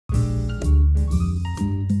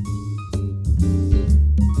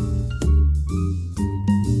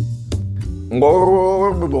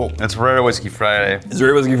It's Rare Whiskey Friday. It's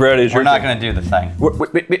Rare Whiskey Friday. We're not going to do the thing.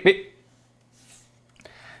 Wait.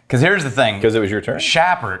 Because here's the thing. Because it was your turn?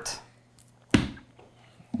 Schappert.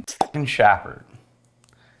 Fucking Schappert.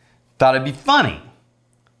 Thought it'd be funny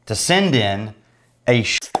to send in a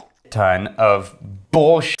ton of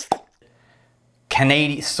bullshit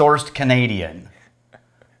sourced Canadian.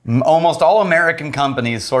 Almost all American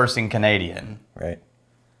companies sourcing Canadian. Right.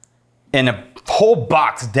 In a whole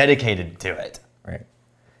box dedicated to it. Right.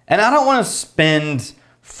 And I don't want to spend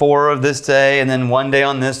 4 of this day and then 1 day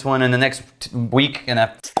on this one and the next week and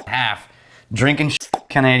a half drinking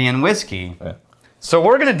Canadian whiskey. Yeah. So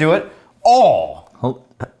we're going to do it all.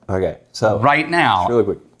 Okay. So right now. Really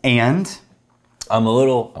quick. And I'm a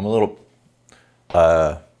little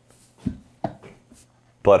butthurt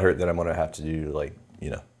that I'm going to have to do, like,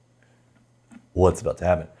 what's about to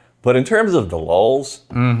happen. But in terms of the lulls,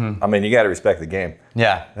 I mean, you got to respect the game.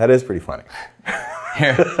 Yeah. That is pretty funny.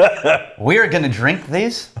 Here, we're going to drink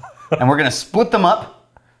these and we're going to split them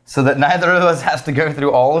up so that neither of us has to go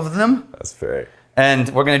through all of them. That's fair. And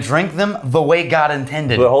we're going to drink them the way God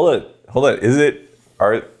intended. But hold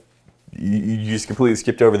on. You just completely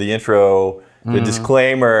skipped over the intro, the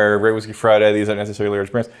disclaimer, Rare Whiskey Friday, these aren't necessarily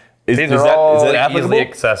large brands. These are all easily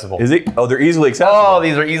accessible. Is it? Oh, they're easily accessible. Oh,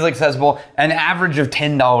 these are easily accessible. An average of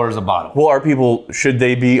 $10 a bottle. Well, should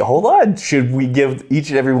they be, hold on, should we give each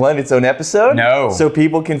and every one its own episode? No. So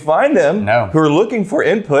people can find them who are looking for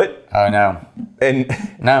input. Oh, no. And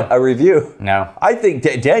no. a review. No. I think,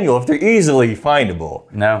 Daniel, if they're easily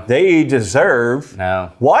findable, no, they deserve.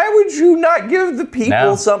 No. Why would you not give the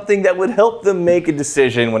people something that would help them make a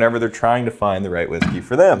decision whenever they're trying to find the right whiskey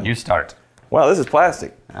for them? You start. Wow, this is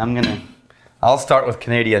plastic. I'll start with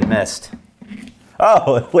Canadian Mist.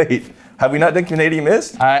 Oh, wait. Have we not done Canadian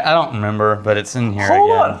Mist? I don't remember, but it's in here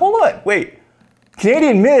Hold on. Wait.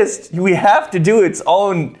 Canadian Mist, we have to do its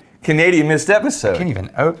own Canadian Mist episode. I can't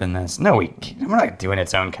even open this. No, we're not doing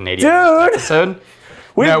its own Canadian Mist episode.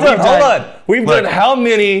 We've done how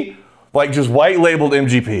many, like, just white labeled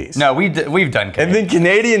MGPs? No, we've done Canadian. And then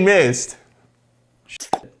Canadian Mist.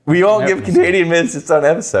 We all give Canadian Mist its own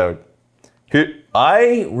episode.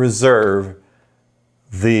 I reserve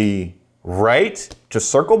the right to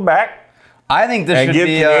circle back. I think this should give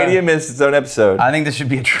be Canadian Mist its own episode. I think this should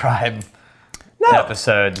be a tribe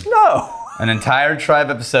episode. No. An entire tribe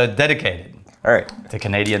episode dedicated. All right. To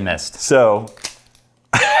Canadian Mist. So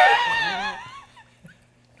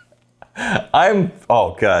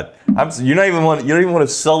oh God. You don't even want to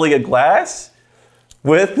sully a glass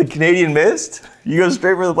with the Canadian Mist? You go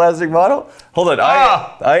straight for the plastic bottle? Hold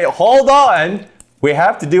on. Hold on. We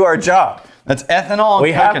have to do our job. That's ethanol and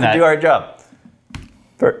We coconut. have to do our job.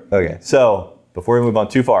 Okay, so before we move on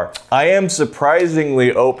too far, I am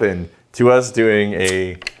surprisingly open to us doing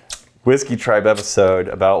a Whiskey Tribe episode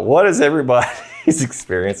about what is everybody's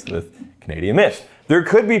experience with Canadian Mist. There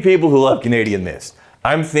could be people who love Canadian Mist.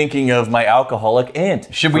 I'm thinking of my alcoholic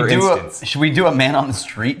aunt. Should we do a man on the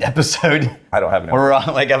street episode? I don't have an. Where we're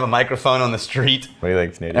have a microphone on the street. What do you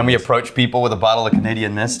think, Canadian? And we approach people with a bottle of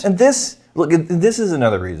Canadian Mist. And this is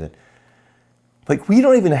another reason. Like, we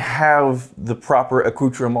don't even have the proper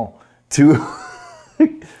accoutrement to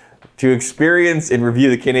experience and review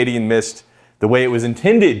the Canadian Mist the way it was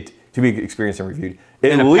intended to be experienced and reviewed.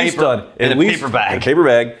 In a paper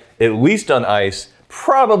bag, at least on ice,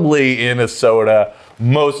 probably in a soda,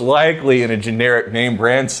 most likely in a generic name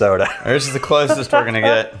brand soda. This is the closest we're gonna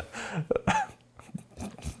get.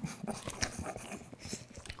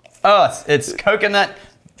 Oh, it's coconut,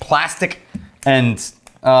 plastic, and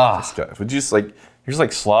Would you just like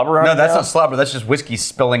slobber on it? No, that's not slobber. That's just whiskey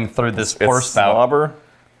spilling through this pour spout. Slobber.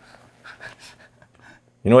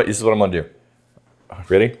 You know what? This is what I'm gonna do.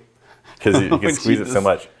 Ready? Because you can squeeze it so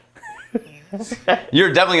much.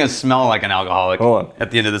 You're definitely gonna smell like an alcoholic Hold on.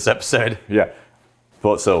 at the end of this episode. Yeah.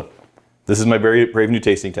 Well, so this is my very brave new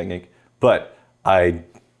tasting technique, but I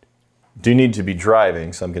do need to be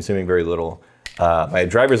driving, so I'm consuming very little. My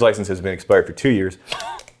driver's license has been expired for 2 years.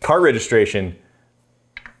 Car registration,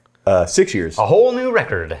 6 years. A whole new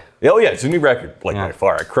record. Oh yeah, it's a new record. By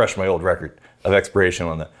far, I crushed my old record of expiration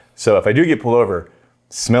on that. So if I do get pulled over,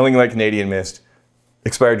 smelling like Canadian Mist,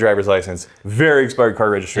 expired driver's license, very expired car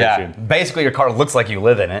registration. Yeah, basically your car looks like you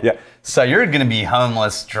live in it. Yeah. So you're gonna be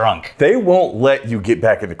homeless drunk. They won't let you get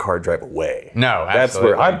back in the car and drive away. No, absolutely.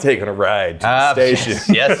 That's where I'm taking a ride to the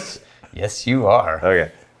station. Yes, you are.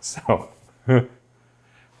 Okay, so.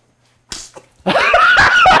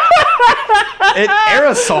 It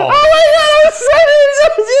aerosol. Oh my God, I was excited it was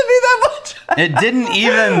gonna be that much. It didn't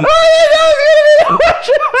even. I didn't know it was gonna be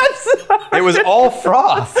It was all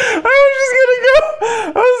froth. I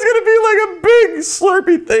was gonna be like a big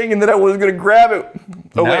slurpy thing, and then I was gonna grab it.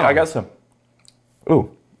 Oh wait, I got some.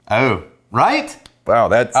 Ooh. Oh, right? Wow,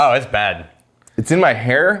 that's. Oh, it's bad. It's in my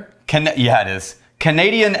hair. Yeah, it is.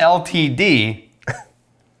 Canadian LTD.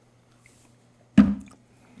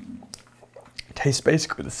 Tastes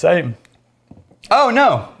basically the same. Oh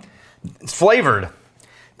no, it's flavored.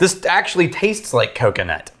 This actually tastes like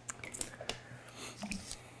coconut.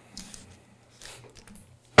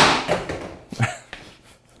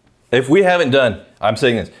 If we haven't done, I'm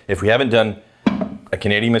saying this, if we haven't done a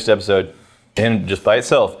Canadian Mist episode and just by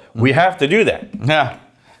itself, we have to do that. Yeah.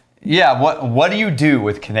 Yeah, what do you do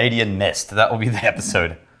with Canadian Mist? That will be the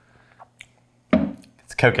episode.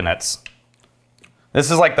 It's coconuts. This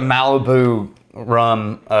is like the Malibu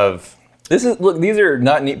rum of... Look, these are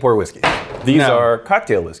not neat pour whiskeys. These are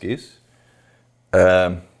cocktail whiskeys.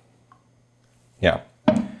 Yeah.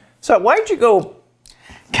 So why'd you go...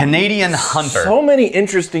 Canadian Hunter. So many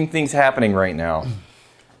interesting things happening right now.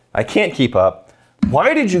 I can't keep up.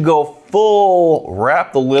 Why did you go full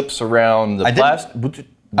wrap the lips around the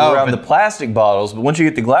the plastic bottles, but once you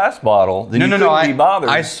get the glass bottle, then you couldn't be bothered.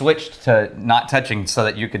 I switched to not touching so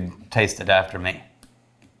that you could taste it after me.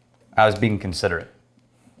 I was being considerate.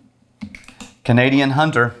 Canadian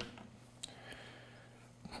Hunter.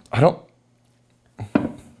 Are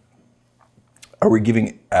we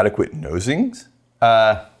giving adequate nosings?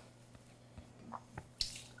 Well,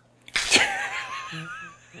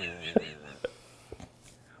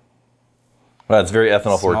 it's very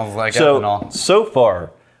ethanol forward. Smells like ethanol. So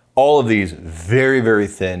far, all of these very, very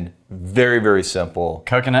thin, very, very simple.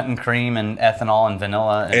 Coconut and cream and ethanol and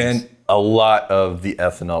vanilla. And a lot of the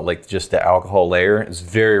ethanol, like just the alcohol layer, is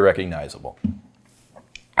very recognizable.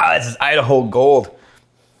 Ah, this is Idaho Gold.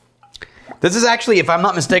 This is actually, if I'm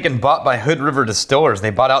not mistaken, bought by Hood River Distillers. They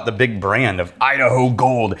bought out the big brand of Idaho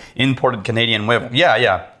Gold, imported Canadian whip.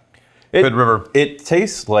 Yeah. Hood River. It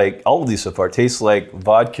tastes like, all of these so far, tastes like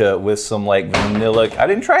vodka with some like vanilla. I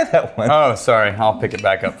didn't try that one. Oh, sorry. I'll pick it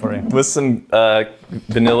back up for you. With some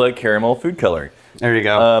vanilla caramel food coloring. There you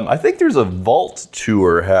go. I think there's a vault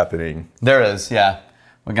tour happening. There is, yeah.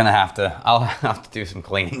 We're gonna have to, I'll have to do some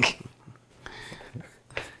cleaning.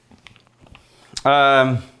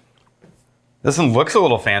 This one looks a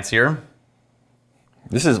little fancier.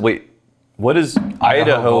 This is, wait, what is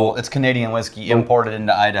Idaho? It's Canadian whiskey imported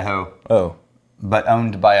into Idaho. Oh. But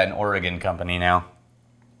owned by an Oregon company now.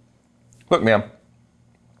 Look, ma'am.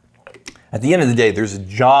 At the end of the day, there's a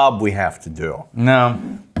job we have to do. No.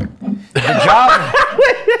 The job...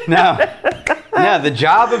 No, the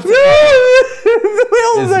job of today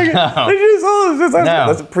is no.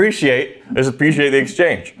 Let's appreciate the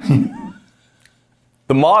exchange.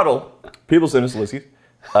 The model, people send us whiskeys.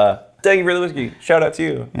 Thank you for the whiskey. Shout out to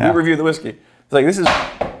you. Yeah. We review the whiskey. It's like, this is,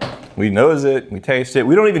 we nose it, we taste it.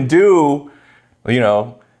 We don't even do,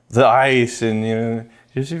 the ice and,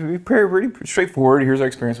 just pretty straightforward. Here's our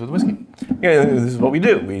experience with whiskey. This is what we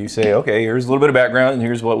do. We say, okay, here's a little bit of background, and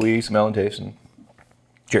here's what we smell and taste, and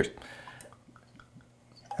cheers.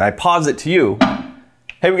 And I pause it to you.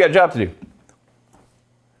 Hey, we got a job to do.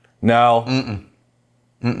 No.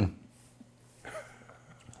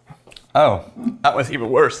 Oh, that was even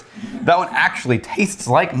worse. That one actually tastes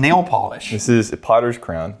like nail polish. This is a Potter's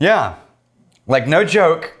Crown. Yeah. Like, no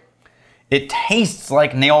joke, it tastes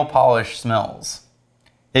like nail polish smells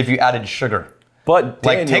if you added sugar. But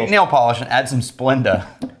Daniel, like, take nail polish and add some Splenda.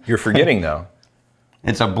 You're forgetting, though.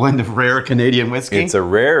 It's a blend of rare Canadian whiskey. It's a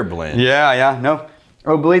rare blend. Yeah, no.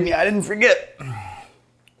 Oh, believe me, I didn't forget.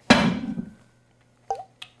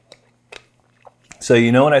 So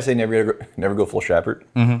you know when I say never go full Schappert?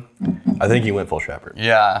 I think he went full Schappert.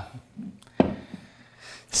 Yeah.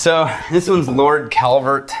 So this one's Lord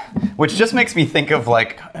Calvert, which just makes me think of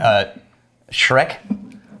like Shrek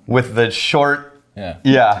with the short. Yeah.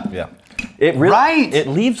 It really, It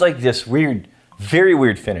leaves like this weird, very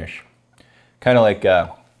weird finish, kind of like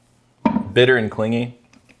bitter and clingy.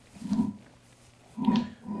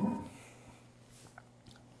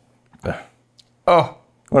 Oh.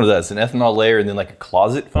 What is that? It's an ethanol layer and then like a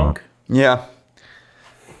closet funk? Yeah.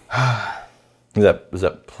 Is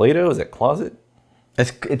that Play-Doh? Is that closet?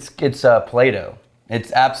 It's Play-Doh.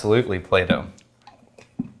 It's absolutely Play-Doh.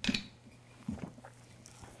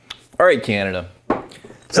 All right, Canada.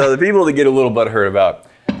 So the people that get a little butthurt about,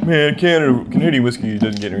 man, Canadian whiskey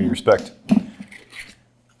doesn't get any respect.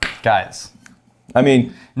 Guys. I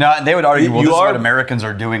mean, no, they would argue, well, this is what Americans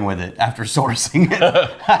are doing with it after sourcing it.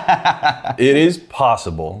 It is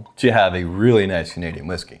possible to have a really nice Canadian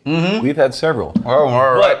whiskey. We've had several. Oh,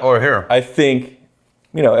 all right, over here. I think,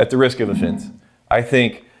 at the risk of offense, I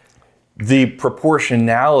think the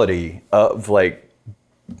proportionality of like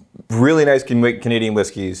really nice Canadian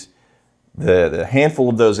whiskeys, the handful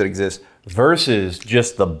of those that exist, versus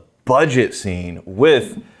just the budget scene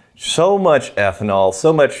with so much ethanol,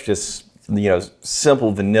 so much just, you know,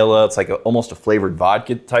 simple vanilla. It's like almost a flavored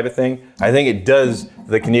vodka type of thing. I think it does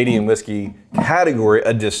the Canadian whiskey category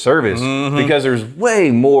a disservice because there's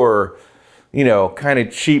way more, you know, kind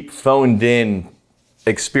of cheap, phoned in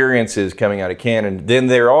experiences coming out of Canada than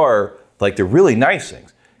there are like the really nice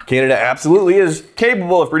things. Canada absolutely is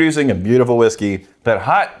capable of producing a beautiful whiskey, but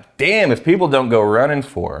hot damn if people don't go running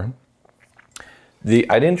for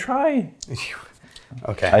I didn't try.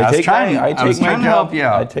 Okay, I was trying to help you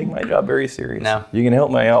out. I take my job very serious. No. You can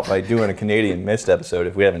help me out by doing a Canadian Mist episode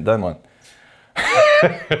if we haven't done one.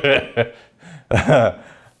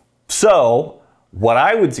 So, what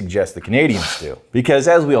I would suggest the Canadians do, because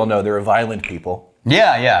as we all know, they're a violent people.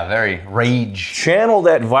 Yeah, very rage. Channel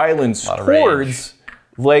that violence towards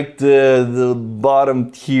like the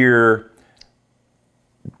bottom tier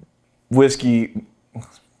whiskey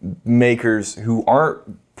makers who aren't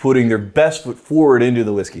putting their best foot forward into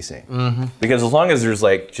the whiskey scene. Because as long as there's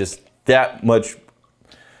like just that much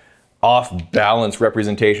off balance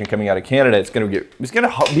representation coming out of Canada, it's gonna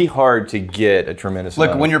be hard to get a tremendous Look,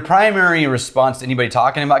 amount. when your primary response to anybody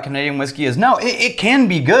talking about Canadian whiskey is no, it can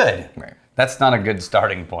be good. Right. That's not a good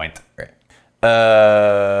starting point. Right.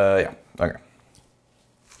 Yeah. Okay.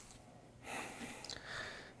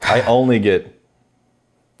 I only get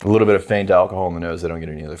a little bit of faint alcohol in the nose. I don't get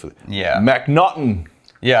any other food. Yeah. MacNaughton.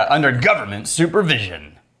 Yeah, under government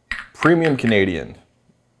supervision. Premium Canadian.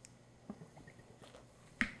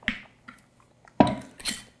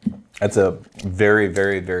 That's a very,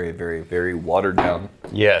 very, very, very, very watered down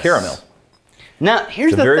caramel. Now,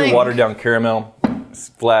 here's It's a the very thing. watered down caramel. It's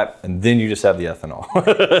flat, and then you just have the ethanol.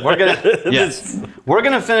 We're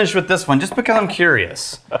gonna finish with this one just because I'm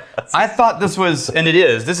curious. I thought this was, and it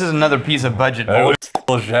is. This is another piece of budget bullshit.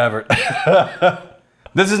 Schappert.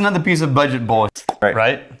 This is another piece of budget bullshit,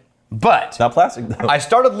 right? But It's not plastic though. I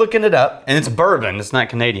started looking it up, and it's bourbon. It's not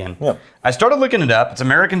Canadian. Yeah. I started looking it up. It's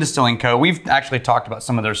American Distilling Co. We've actually talked about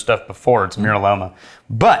some of their stuff before. It's Miraloma.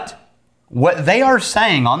 But what they are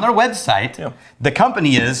saying on their website, the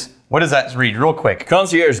company is, what does that read real quick?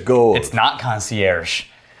 Concierge Gold. It's not concierge.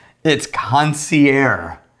 It's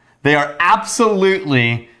Conciere. They are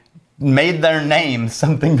absolutely made their name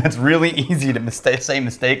something that's really easy to say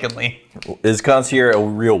mistakenly. Is concierge a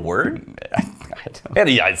real word?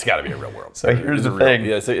 Yeah, it's got to be a real word. So here's the thing.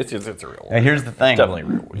 Yeah, it's a real word. Now here's the thing. It's definitely a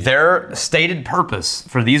real word. Their stated purpose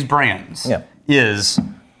for these brands is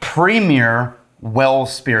premier well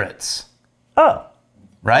spirits. Oh.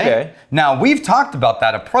 Right? Okay. Now, we've talked about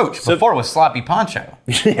that approach before with Sloppy Poncho.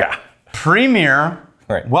 Yeah. Premier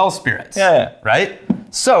well spirits. Yeah. Right?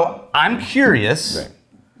 So, I'm curious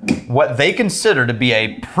what they consider to be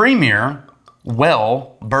a premier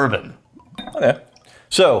well bourbon. Okay.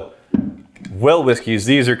 So, well whiskeys,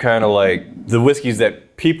 these are kind of like the whiskeys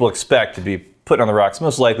that people expect to be put on the rocks,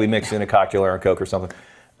 most likely mixed in a cocktail or a Coke or something.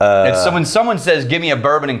 It's so when someone says, give me a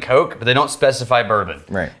bourbon and Coke, but they don't specify bourbon.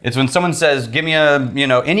 Right. It's when someone says, give me a,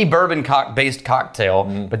 any bourbon-based cocktail,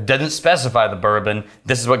 but doesn't specify the bourbon,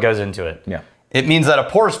 this is what goes into it. Yeah. It means that a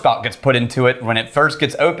pour spout gets put into it when it first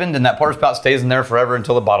gets opened, and that pour spout stays in there forever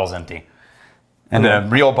until the bottle's empty. And a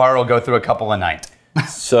real bar will go through a couple a night.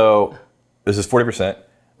 So, this is 40%.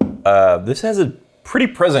 This has a pretty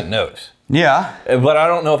present nose. Yeah. But I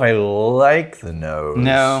don't know if I like the nose.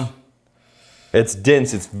 No. It's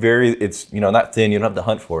dense. It's not thin. You don't have to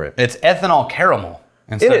hunt for it. It's ethanol caramel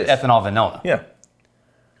instead of ethanol vanilla. Yeah.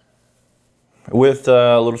 With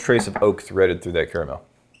a little trace of oak threaded through that caramel.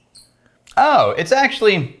 Oh, it's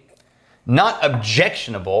actually not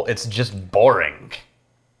objectionable. It's just boring.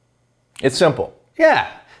 It's simple. Yeah.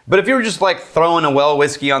 But if you were just like throwing a well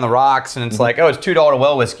whiskey on the rocks and it's like, oh, it's $2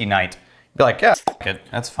 well whiskey night, you'd be like, yeah, f it.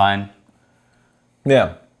 That's fine.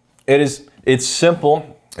 Yeah. It's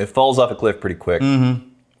simple. It falls off a cliff pretty quick.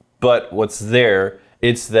 But what's there,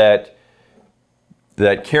 it's that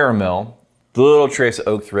caramel, the little trace of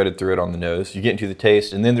oak threaded through it on the nose. You get into the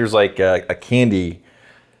taste, and then there's like a candy,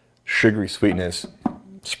 sugary sweetness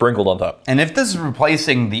sprinkled on top. And if this is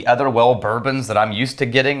replacing the other well bourbons that I'm used to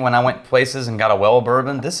getting when I went places and got a well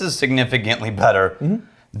bourbon, this is significantly better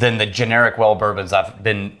than the generic well bourbons that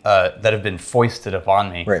have been foisted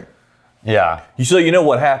upon me. Right. Yeah. So you know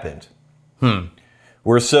what happened?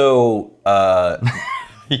 We're so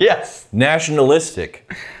yes.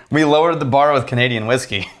 nationalistic. We lowered the bar with Canadian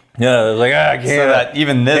whiskey. Yeah, it's like, Canada, So that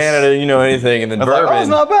even this Canada, you know anything, and then bourbon. like, oh, it's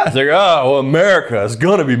not bad. It's like, oh, well, America is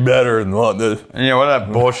gonna be better than what this. Yeah, what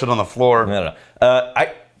that bullshit on the floor. No.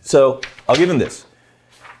 So I'll give them this.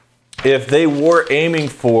 If they were aiming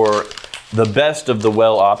for the best of the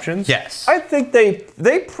well options, yes, I think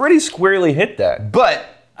they pretty squarely hit that. But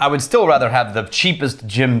I would still rather have the cheapest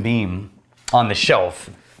Jim Beam on the shelf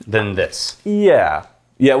than this. Yeah.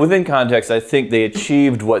 Yeah, within context, I think they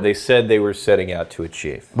achieved what they said they were setting out to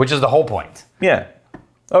achieve. Which is the whole point. Yeah.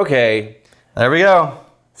 Okay. There we go.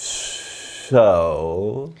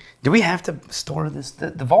 So... Do we have to store this?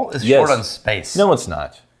 The vault is short on space. No, it's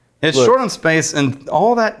not. It's short on space, and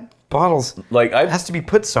all that bottles has to be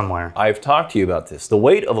put somewhere. I've talked to you about this. The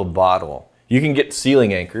weight of a bottle, you can get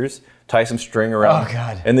ceiling anchors, tie some string around,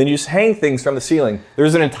 and then you just hang things from the ceiling.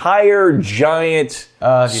 There's an entire giant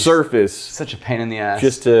surface. Such a pain in the ass.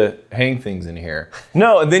 Just to hang things in here.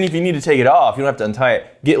 No, and then if you need to take it off, you don't have to untie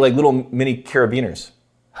it. Get like little mini carabiners.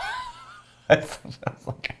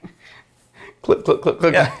 Clip, clip, clip,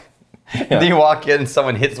 clip. Yeah. Then you walk in and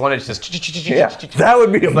someone hits one, it's just that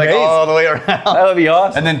would be amazing. Like all the way around. That would be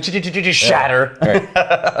awesome. And then shatter. Right.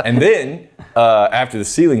 And then after the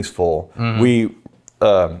ceiling's full, we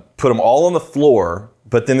put them all on the floor,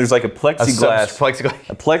 but then there's like a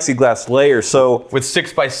plexiglass layer. So with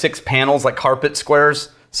 6x6 panels like carpet squares,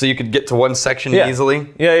 so you could get to one section easily.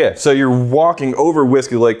 Yeah. So you're walking over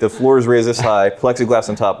whiskey, like the floor is raised this high, plexiglass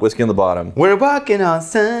on top, whiskey on the bottom. We're walking on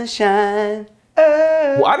sunshine.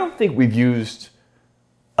 Well, I don't think we've used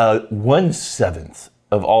 1/7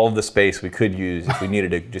 of all of the space we could use if we needed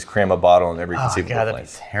to just cram a bottle in every conceivable God,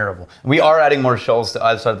 place. that'd be terrible. We are adding more shelves to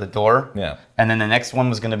either side of the door. Yeah. And then the next one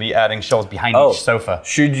was going to be adding shelves behind each sofa.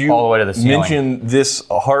 Should you all the way to the ceiling. mention this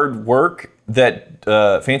hard work that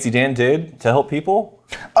Fancy Dan did to help people?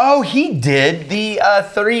 Oh, he did the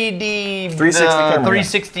 3D 360 camera.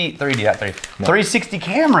 360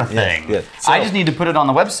 camera thing. Yeah. So, I just need to put it on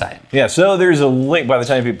the website. Yeah, so there's a link by the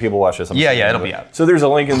time people watch this. It'll be out. So there's a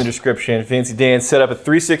link in the description. Fancy Dan set up a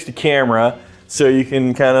 360 camera so you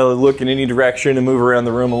can kind of look in any direction and move around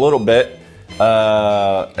the room a little bit.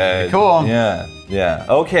 Cool. Yeah.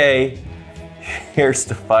 Okay. Here's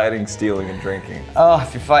to fighting, stealing, and drinking. Oh,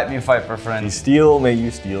 if you fight me, fight for If you friends. steal, may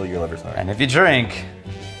you steal your lover's heart. And if you drink,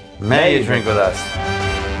 may you drink with us.